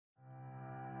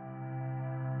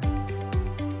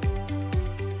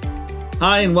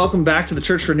Hi, and welcome back to the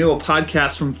Church Renewal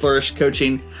podcast from Flourish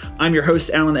Coaching. I'm your host,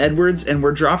 Alan Edwards, and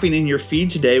we're dropping in your feed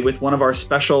today with one of our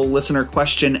special listener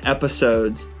question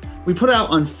episodes. We put out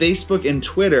on Facebook and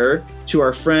Twitter to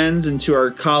our friends and to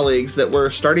our colleagues that we're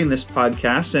starting this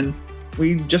podcast, and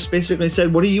we just basically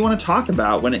said, what do you want to talk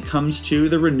about when it comes to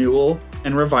the renewal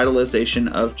and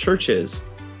revitalization of churches?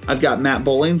 I've got Matt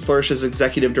Bowling, Flourish's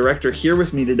executive director, here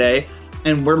with me today,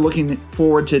 and we're looking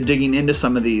forward to digging into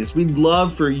some of these. We'd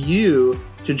love for you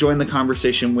to join the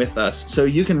conversation with us. So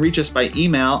you can reach us by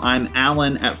email. I'm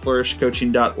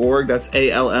alan@flourishcoaching.org. That's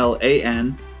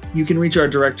ALLAN. You can reach our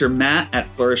director, Matt,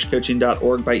 at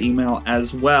flourishcoaching.org by email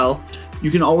as well. You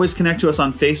can always connect to us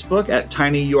on Facebook at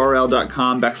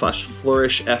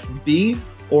tinyurl.com/flourishfb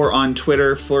or on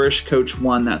Twitter,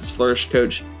 flourishcoach1. That's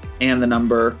flourishcoach and the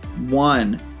number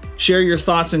 1. Share your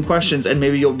thoughts and questions, and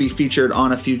maybe you'll be featured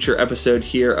on a future episode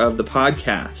here of the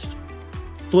podcast.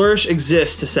 Flourish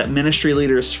exists to set ministry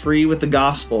leaders free with the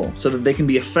gospel so that they can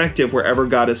be effective wherever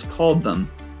God has called them.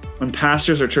 When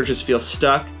pastors or churches feel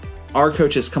stuck, our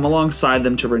coaches come alongside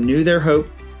them to renew their hope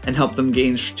and help them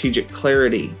gain strategic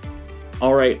clarity.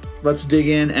 All right, let's dig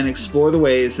in and explore the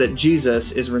ways that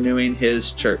Jesus is renewing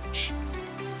his church.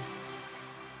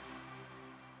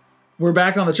 We're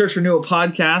back on the Church Renewal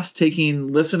podcast,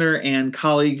 taking listener and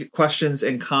colleague questions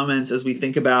and comments as we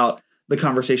think about the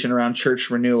conversation around church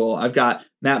renewal. I've got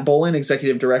Matt Bowling,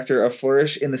 executive director of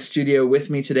Flourish, in the studio with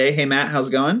me today. Hey, Matt, how's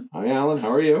it going? Hi, Alan. How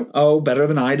are you? Oh, better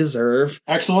than I deserve.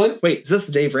 Excellent. Wait, is this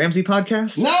the Dave Ramsey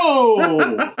podcast?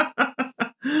 No!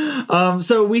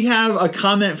 So we have a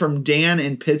comment from Dan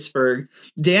in Pittsburgh.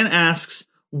 Dan asks,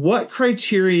 what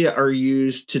criteria are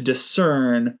used to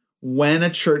discern when a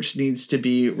church needs to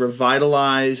be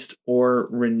revitalized or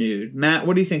renewed? Matt,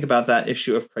 what do you think about that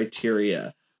issue of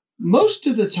criteria? Most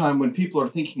of the time when people are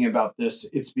thinking about this,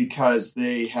 it's because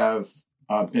they have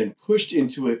been pushed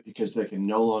into it because they can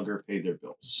no longer pay their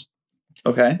bills.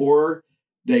 Okay. Or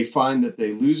they find that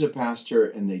they lose a pastor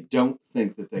and they don't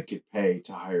think that they could pay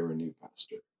to hire a new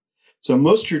pastor. So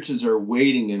most churches are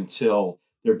waiting until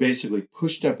they're basically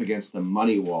pushed up against the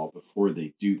money wall before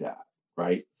they do that.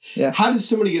 Right? Yeah. How did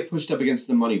somebody get pushed up against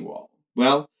the money wall?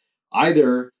 Well,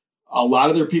 either a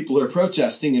lot of their people are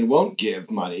protesting and won't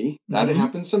give money. That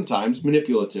happens sometimes,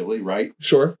 manipulatively, right?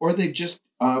 Sure. Or they've just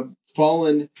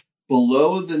fallen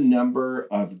below the number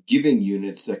of giving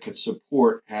units that could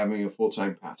support having a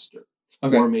full-time pastor.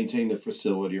 Okay. Or maintain the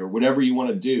facility or whatever you want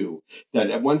to do.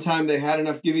 That at one time they had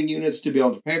enough giving units to be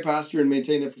able to pay a pastor and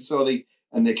maintain the facility,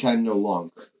 and they can no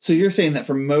longer. So you're saying that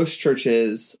for most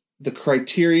churches, the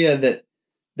criteria that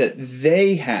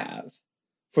they have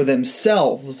for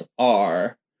themselves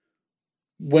are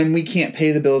when we can't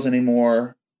pay the bills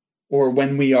anymore, or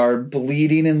when we are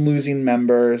bleeding and losing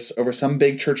members over some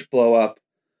big church blow up,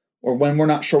 or when we're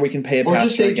not sure we can pay a pastor again. Or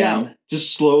just age out.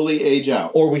 Just slowly age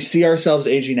out. Or we see ourselves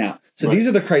aging out. So These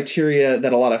are the criteria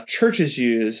that a lot of churches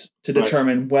use to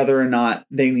determine whether or not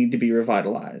they need to be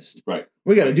revitalized. Right.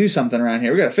 We got to do something around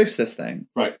here. We got to fix this thing.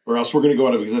 Right. Or else we're going to go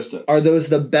out of existence. Are those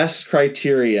the best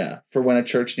criteria for when a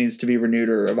church needs to be renewed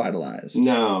or revitalized?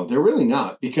 No, they're really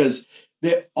not, because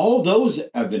all those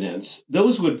evidence,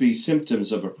 those would be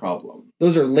symptoms of a problem.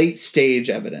 Those are late stage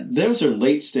evidence. Those are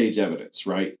late stage evidence,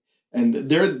 right? And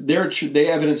they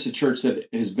evidence a church that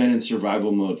has been in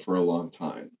survival mode for a long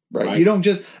time. Right. You don't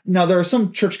just... Now, there are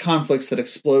some church conflicts that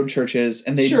explode churches,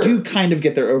 and they do kind of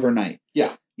get there overnight.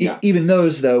 Yeah. Even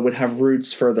those, though, would have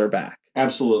roots further back.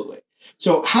 Absolutely.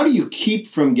 So how do you keep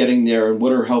from getting there, and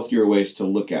what are healthier ways to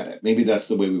look at it? Maybe that's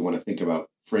the way we want to think about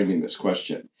framing this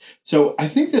question. So I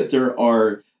think that there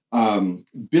are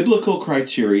biblical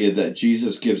criteria that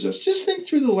Jesus gives us. Just think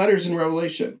through the letters in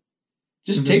Revelation.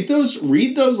 Just take those,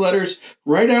 read those letters,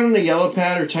 write down on a yellow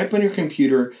pad or type on your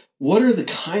computer, what are the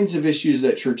kinds of issues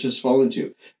that churches fall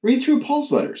into? Read through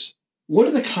Paul's letters. What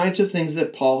are the kinds of things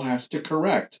that Paul has to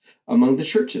correct among the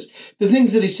churches? The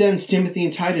things that he sends Timothy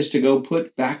and Titus to go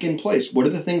put back in place. What are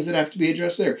the things that have to be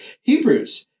addressed there?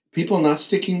 Hebrews, people not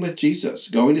sticking with Jesus,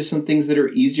 going to some things that are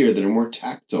easier, that are more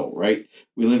tactile, right?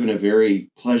 We live in a very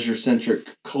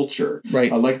pleasure-centric culture,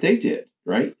 right? Like they did,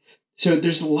 right? So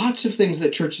there's lots of things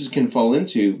that churches can fall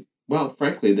into, well,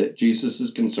 frankly, that Jesus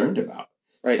is concerned about.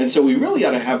 Right. And so we really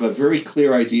ought to have a very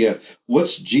clear idea,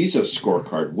 what's Jesus'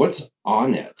 scorecard? What's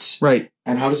on it? Right.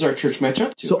 And how does our church match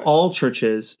up to it? So all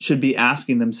churches should be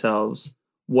asking themselves,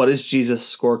 what is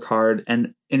Jesus' scorecard,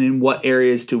 and in what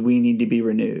areas do we need to be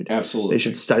renewed? Absolutely. They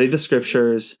should study the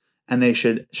scriptures, and they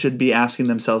should be asking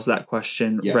themselves that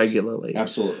question regularly.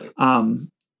 Absolutely.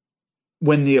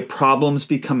 When the problems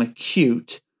become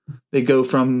acute, they go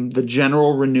from the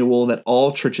general renewal that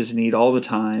all churches need all the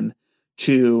time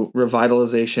to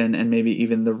revitalization and maybe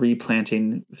even the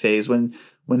replanting phase when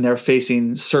they're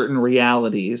facing certain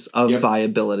realities of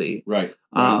viability. Right.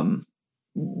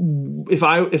 If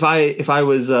I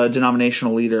was a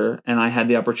denominational leader and I had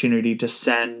the opportunity to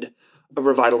send a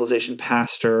revitalization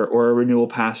pastor or a renewal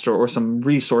pastor or some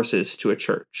resources to a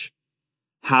church,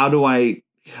 how do I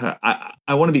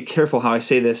want to be careful how I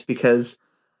say this because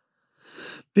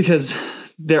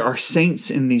there are saints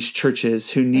in these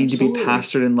churches who need to be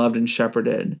pastored and loved and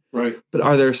shepherded. Right. But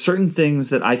are there certain things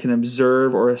that I can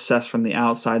observe or assess from the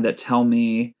outside that tell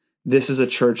me this is a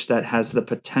church that has the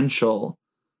potential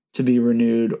to be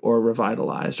renewed or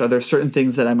revitalized? Are there certain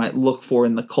things that I might look for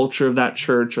in the culture of that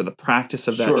church or the practice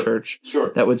of that church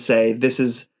that would say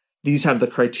these have the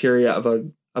criteria of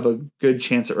a good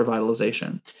chance at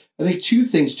revitalization? I think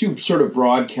two sort of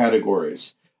broad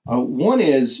categories. One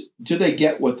is, do they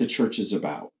get what the church is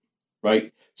about,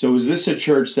 right? So is this a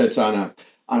church that's on a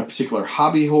particular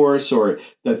hobby horse, or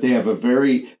that they have a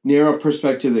very narrow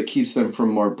perspective that keeps them from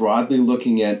more broadly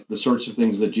looking at the sorts of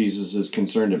things that Jesus is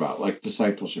concerned about, like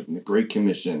discipleship and the Great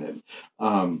Commission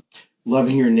and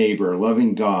loving your neighbor,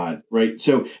 loving God, right?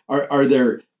 So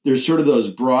there's sort of those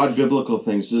broad biblical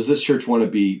things. Does this church want to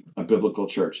be a biblical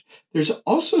church? There's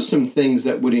also some things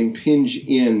that would impinge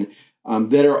in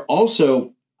that are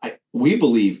also, we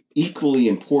believe, equally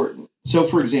important. So,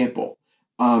 for example,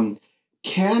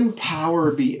 can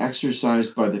power be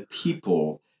exercised by the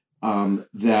people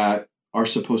that are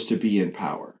supposed to be in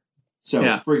power?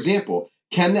 So, for example,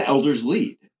 can the elders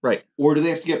lead? Right. Or do they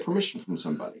have to get permission from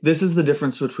somebody? This is the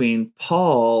difference between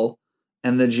Paul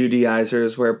and the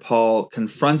Judaizers, where Paul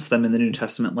confronts them in the New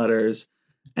Testament letters,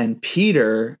 and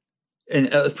Peter, and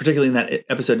particularly in that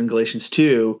episode in Galatians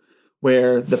 2,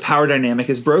 where the power dynamic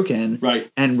is broken.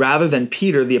 Right. And rather than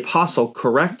Peter, the apostle,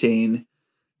 correcting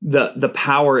the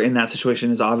power in that situation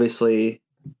is obviously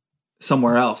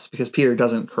somewhere else, because Peter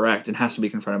doesn't correct and has to be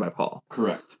confronted by Paul.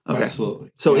 Correct. Okay.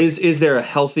 Absolutely. So is there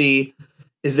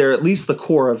at least the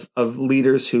core of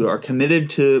leaders who are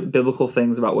committed to biblical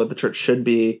things about what the church should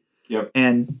be? Yep.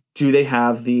 And do they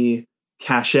have the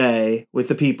cachet with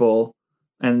the people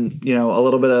and, a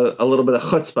little bit of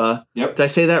chutzpah? Yep. Did I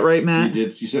say that right, Matt? You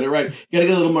did. You said it right. You got to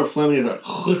get a little more Fleming about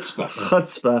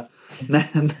chutzpah.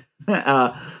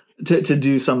 to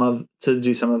do some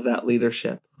of that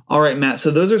leadership. All right, Matt. So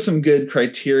those are some good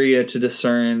criteria to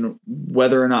discern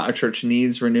whether or not a church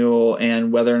needs renewal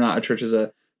and whether or not a church is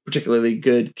a particularly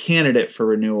good candidate for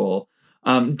renewal.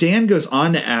 Dan goes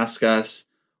on to ask us,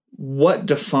 what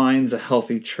defines a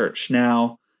healthy church?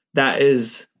 Now, that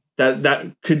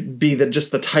could be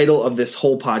just the title of this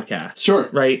whole podcast. Sure.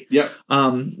 Right? Yep.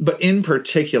 But in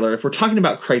particular, if we're talking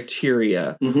about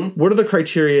criteria, what are the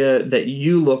criteria that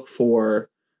you look for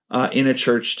in a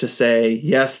church to say,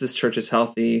 yes, this church is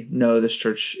healthy, no, this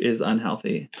church is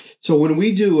unhealthy? So when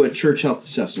we do a church health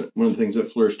assessment, one of the things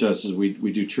that Flourish does is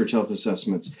we do church health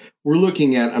assessments. We're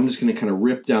looking at, I'm just going to kind of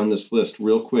rip down this list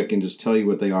real quick and just tell you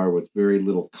what they are with very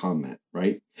little comment,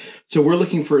 right? So we're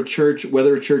looking for a church,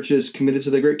 whether a church is committed to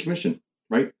the Great Commission,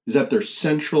 right? Is that their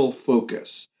central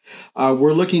focus?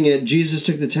 We're looking at, Jesus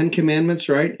took the 10 Commandments,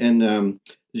 right? And the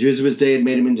Jews of his day had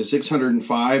made them into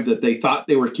 605 that they thought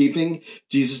they were keeping.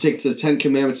 Jesus takes the 10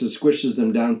 Commandments and squishes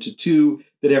them down to 2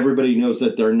 that everybody knows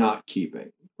that they're not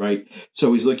keeping, right?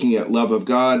 So he's looking at love of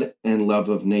God and love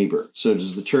of neighbor. So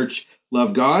does the church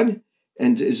love God?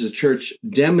 And does the church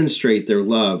demonstrate their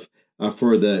love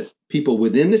for the people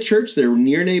within the church, their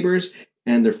near neighbors,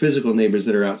 and their physical neighbors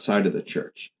that are outside of the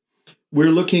church?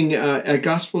 We're looking at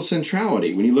gospel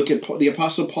centrality. When you look at the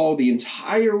Apostle Paul, the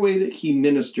entire way that he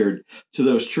ministered to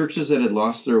those churches that had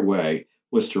lost their way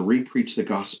was to re-preach the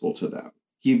gospel to them.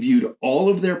 He viewed all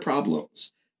of their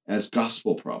problems as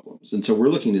gospel problems. And so we're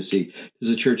looking to see, does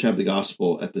the church have the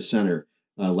gospel at the center,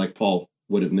 like Paul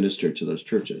would have ministered to those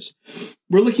churches?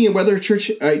 We're looking at whether a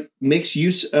church makes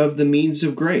use of the means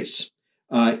of grace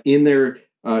in their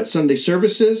Sunday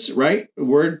services, right?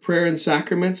 Word, prayer, and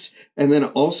sacraments, and then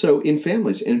also in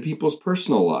families and people's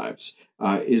personal lives.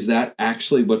 Is that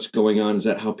actually what's going on? Is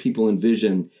that how people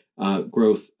envision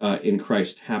growth in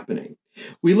Christ happening?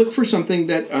 We look for something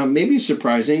that may be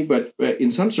surprising, but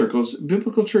in some circles,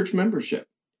 biblical church membership.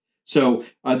 So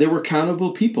there were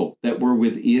accountable people that were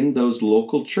within those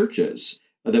local churches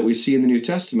that we see in the New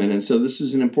Testament. And so this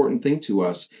is an important thing to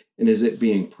us, and is it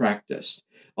being practiced?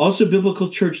 Also, biblical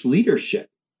church leadership.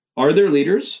 Are there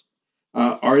leaders?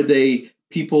 Are they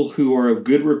people who are of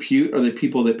good repute? Are they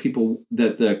people that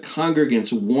the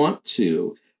congregants want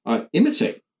to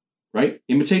imitate, right?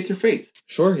 Imitate their faith.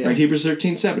 Sure, yeah. Right? Hebrews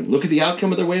 13:7. Look at the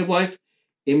outcome of their way of life.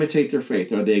 Imitate their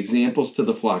faith. Are they examples to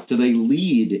the flock? Do they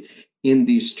lead in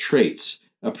these traits?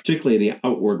 particularly the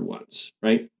outward ones,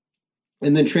 right?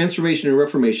 And then transformation and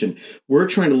reformation, we're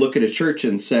trying to look at a church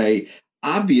and say,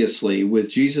 obviously, with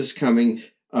Jesus coming,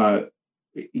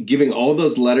 giving all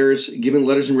those letters, giving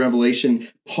letters in Revelation,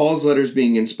 Paul's letters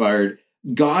being inspired,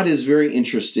 God is very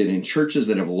interested in churches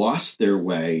that have lost their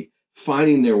way,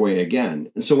 finding their way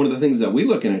again. And so one of the things that we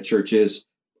look at a church is,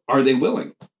 are they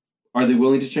willing? Are they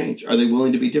willing to change? Are they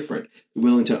willing to be different?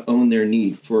 Willing to own their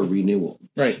need for renewal?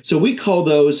 Right. So we call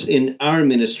those in our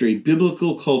ministry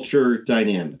biblical culture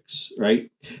dynamics, right?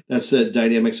 That's the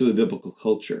dynamics of a biblical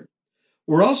culture.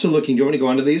 We're also looking, do you want to go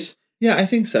on to these? Yeah, I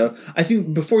think so. I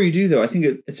think before you do, though, I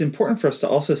think it's important for us to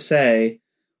also say,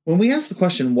 when we ask the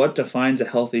question, what defines a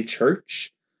healthy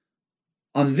church?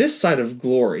 On this side of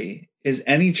glory, is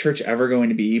any church ever going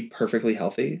to be perfectly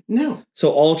healthy? No.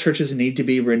 So all churches need to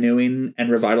be renewing and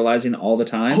revitalizing all the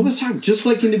time? All the time. Just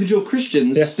like individual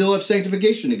Christians still have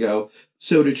sanctification to go,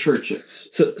 so do churches.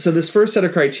 So this first set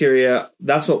of criteria,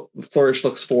 that's what Flourish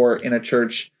looks for in a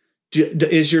church.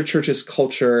 Is your church's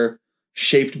culture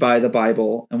shaped by the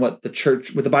Bible and what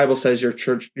the Bible says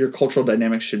your cultural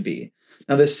dynamics should be?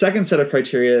 Now, the second set of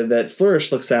criteria that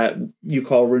Flourish looks at, you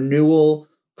call renewal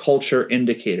culture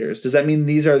indicators. Does that mean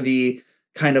these are the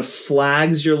kind of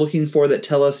flags you're looking for that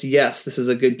tell us, yes, this is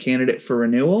a good candidate for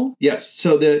renewal? Yes.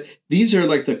 So these are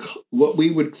like what we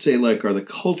would say are the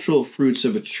cultural fruits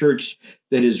of a church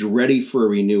that is ready for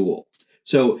renewal.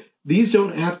 So these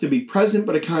don't have to be present,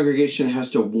 but a congregation has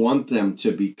to want them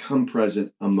to become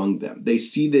present among them. They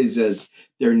see these as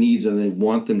their needs and they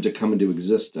want them to come into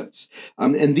existence.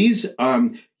 And these,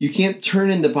 you can't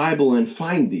turn in the Bible and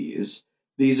find these.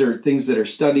 These are things that are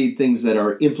studied, things that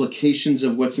are implications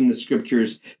of what's in the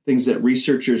scriptures, things that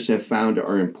researchers have found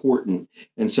are important.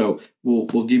 And so we'll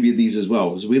give you these as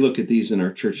well, as we look at these in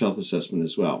our church health assessment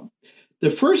as well.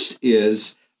 The first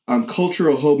is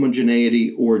cultural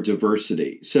homogeneity or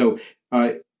diversity. So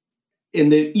and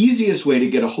the easiest way to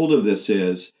get a hold of this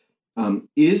is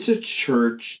does a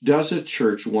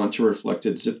church want to reflect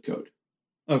its zip code?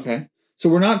 Okay. So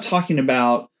we're not talking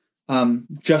about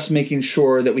just making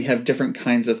sure that we have different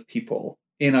kinds of people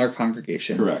in our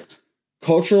congregation. Correct.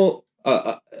 Cultural,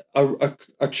 a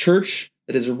church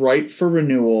that is ripe for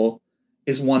renewal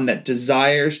is one that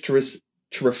desires to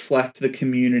reflect the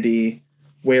community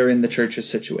wherein the church is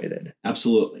situated.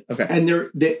 Absolutely. Okay. And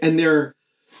they're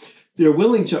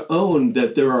willing to own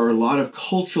that there are a lot of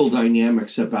cultural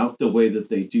dynamics about the way that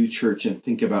they do church and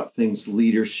think about things,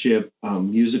 leadership,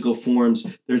 musical forms.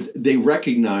 They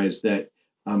recognize that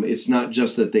it's not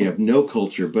just that they have no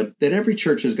culture, but that every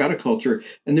church has got a culture,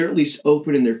 and they're at least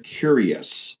open and they're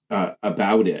curious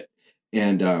about it,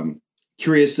 and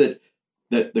curious that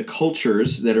the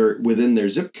cultures that are within their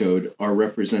zip code are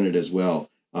represented as well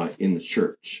in the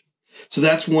church. So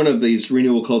that's one of these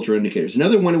renewal culture indicators.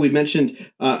 Another one we mentioned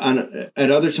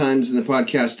at other times in the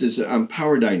podcast is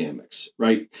power dynamics,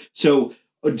 right? So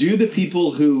do the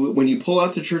people who, when you pull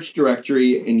out the church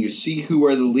directory and you see who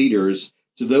are the leaders,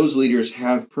 do those leaders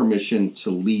have permission to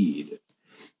lead?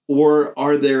 Or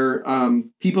are there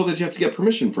people that you have to get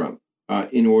permission from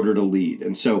in order to lead?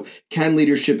 And so can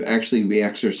leadership actually be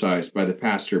exercised by the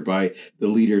pastor, by the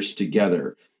leaders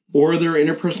together? Or are there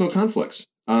interpersonal conflicts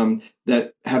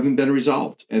that haven't been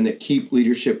resolved and that keep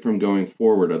leadership from going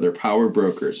forward? Are there power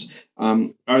brokers?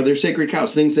 Are there sacred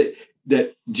cows? Things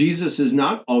that Jesus is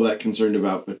not all that concerned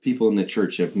about, but people in the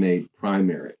church have made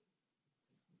primary.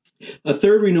 A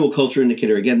third renewal culture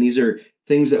indicator, again, these are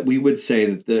things that we would say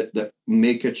that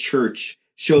make a church,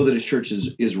 show that a church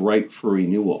is ripe for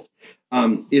renewal,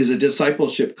 is a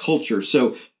discipleship culture.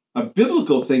 So a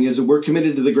biblical thing is that we're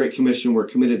committed to the Great Commission. We're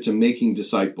committed to making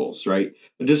disciples, right?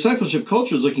 A discipleship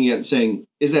culture is looking at it and saying,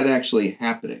 is that actually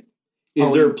happening?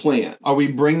 Is there a plan? Are we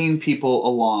bringing people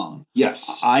along?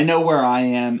 Yes. I know where I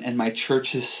am, and my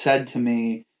church has said to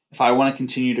me, if I want to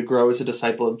continue to grow as a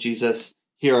disciple of Jesus,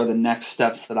 here are the next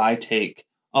steps that I take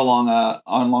along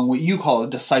what you call a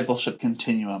discipleship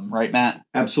continuum, right, Matt?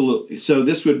 Absolutely. So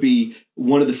this would be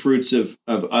one of the fruits of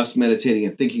us meditating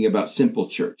and thinking about simple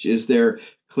church. Is there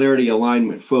clarity,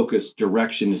 alignment, focus,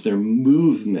 direction? Is there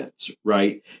movement,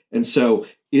 right? And so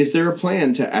is there a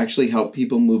plan to actually help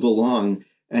people move along?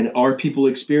 And are people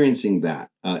experiencing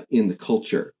that in the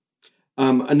culture?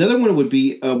 Another one would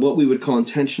be what we would call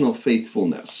intentional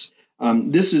faithfulness.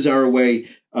 This is our way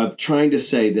of trying to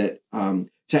say that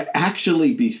to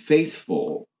actually be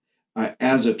faithful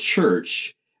as a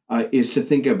church is to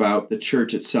think about the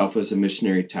church itself as a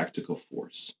missionary tactical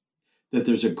force, that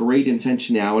there's a great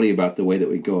intentionality about the way that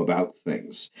we go about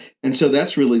things. And so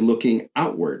that's really looking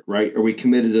outward, right? Are we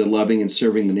committed to loving and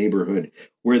serving the neighborhood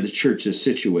where the church is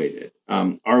situated?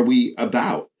 Are we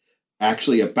about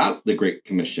actually about the Great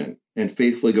Commission and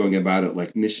faithfully going about it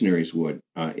like missionaries would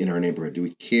in our neighborhood? Do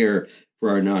we care for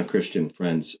our non-Christian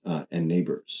friends and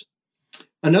neighbors?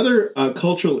 Another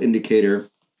cultural indicator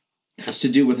has to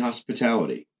do with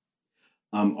hospitality.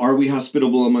 Are we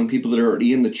hospitable among people that are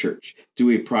already in the church? Do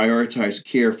we prioritize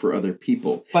care for other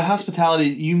people? By hospitality,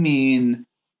 you mean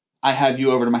I have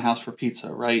you over to my house for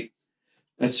pizza, right?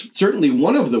 That's certainly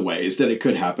one of the ways that it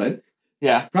could happen.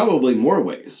 Yeah. There's probably more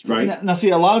ways, right? Now,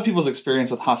 see, a lot of people's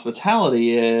experience with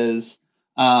hospitality is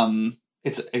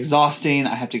it's exhausting.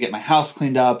 I have to get my house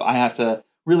cleaned up. I have to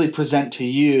really present to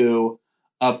you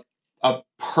a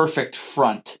perfect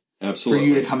front. Absolutely. For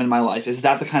you to come in my life. Is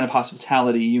that the kind of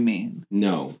hospitality you mean?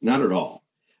 No, not at all.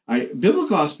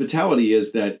 Biblical hospitality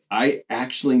is that I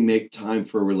actually make time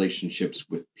for relationships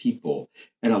with people.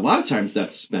 And a lot of times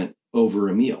that's spent over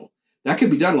a meal. That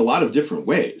could be done in a lot of different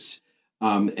ways.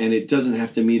 And it doesn't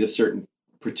have to meet a certain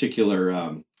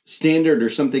particular standard or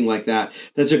something like that.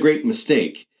 That's a great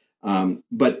mistake.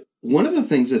 But one of the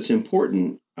things that's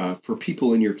important for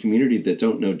people in your community that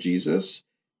don't know Jesus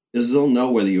is they'll know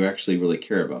whether you actually really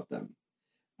care about them.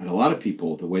 And a lot of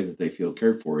people, the way that they feel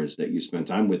cared for is that you spend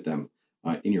time with them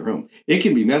in your home. It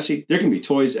can be messy. There can be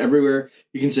toys everywhere.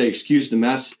 You can say, excuse the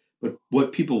mess. But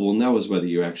what people will know is whether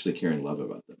you actually care and love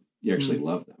about them. You actually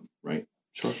love them, right?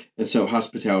 Sure. And so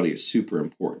hospitality is super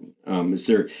important.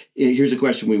 Here's a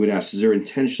question we would ask. Is there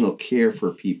intentional care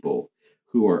for people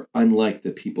who are unlike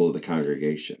the people of the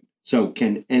congregation? So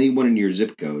can anyone in your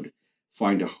zip code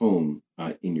find a home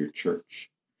in your church?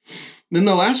 Then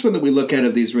the last one that we look at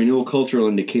of these renewal cultural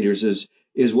indicators is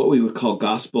what we would call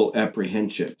gospel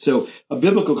apprehension. So a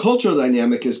biblical cultural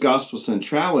dynamic is gospel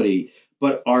centrality,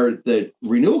 but the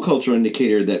renewal cultural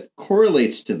indicator that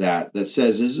correlates to that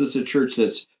says, is this a church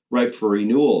that's ripe for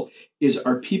renewal, is,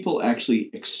 are people actually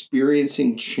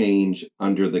experiencing change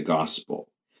under the gospel?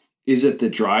 Is it the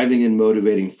driving and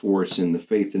motivating force in the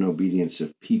faith and obedience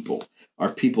of people?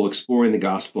 Are people exploring the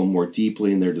gospel more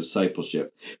deeply in their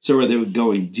discipleship? So are they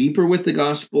going deeper with the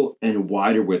gospel and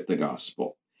wider with the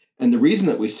gospel? And the reason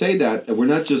that we say that we're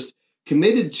not just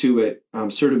committed to it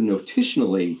sort of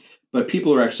notionally, but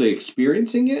people are actually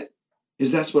experiencing it,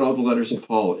 is that's what all the letters of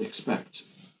Paul expect.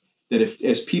 That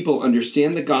as people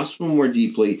understand the gospel more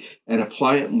deeply and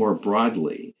apply it more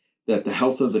broadly, that the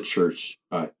health of the church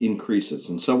increases.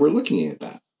 And so we're looking at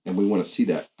that, and we want to see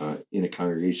that in a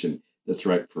congregation that's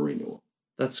ripe for renewal.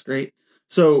 That's great.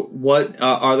 So what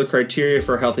are the criteria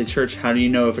for a healthy church? How do you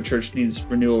know if a church needs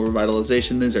renewal or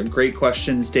revitalization? These are great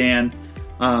questions, Dan.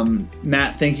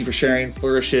 Matt, thank you for sharing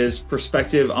Flourish's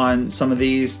perspective on some of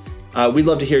these. We'd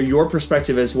love to hear your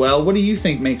perspective as well. What do you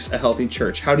think makes a healthy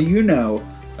church? How do you know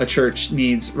a church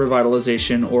needs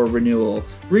revitalization or renewal?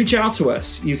 Reach out to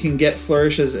us. You can get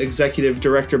Flourish's executive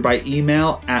director by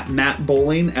email at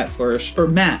mattbowling@flourish, or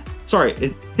Matt,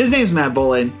 sorry, his name's Matt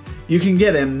Bowling. You can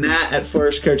get him,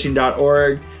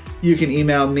 matt@flourishcoaching.org. You can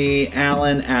email me,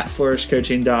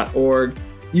 alan@flourishcoaching.org.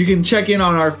 You can check in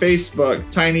on our Facebook,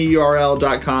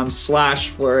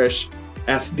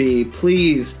 tinyurl.com/flourishfb.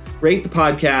 Please rate the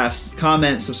podcast,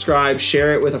 comment, subscribe,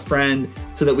 share it with a friend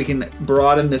so that we can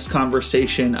broaden this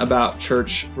conversation about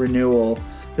church renewal.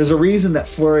 There's a reason that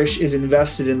Flourish is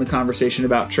invested in the conversation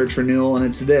about church renewal, and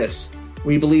it's this.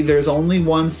 We believe there's only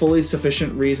one fully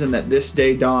sufficient reason that this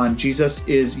day dawned. Jesus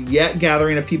is yet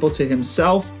gathering a people to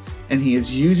himself, and he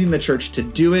is using the church to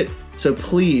do it. So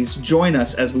please join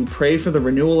us as we pray for the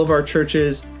renewal of our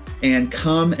churches and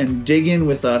come and dig in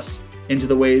with us into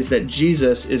the ways that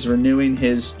Jesus is renewing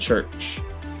his church.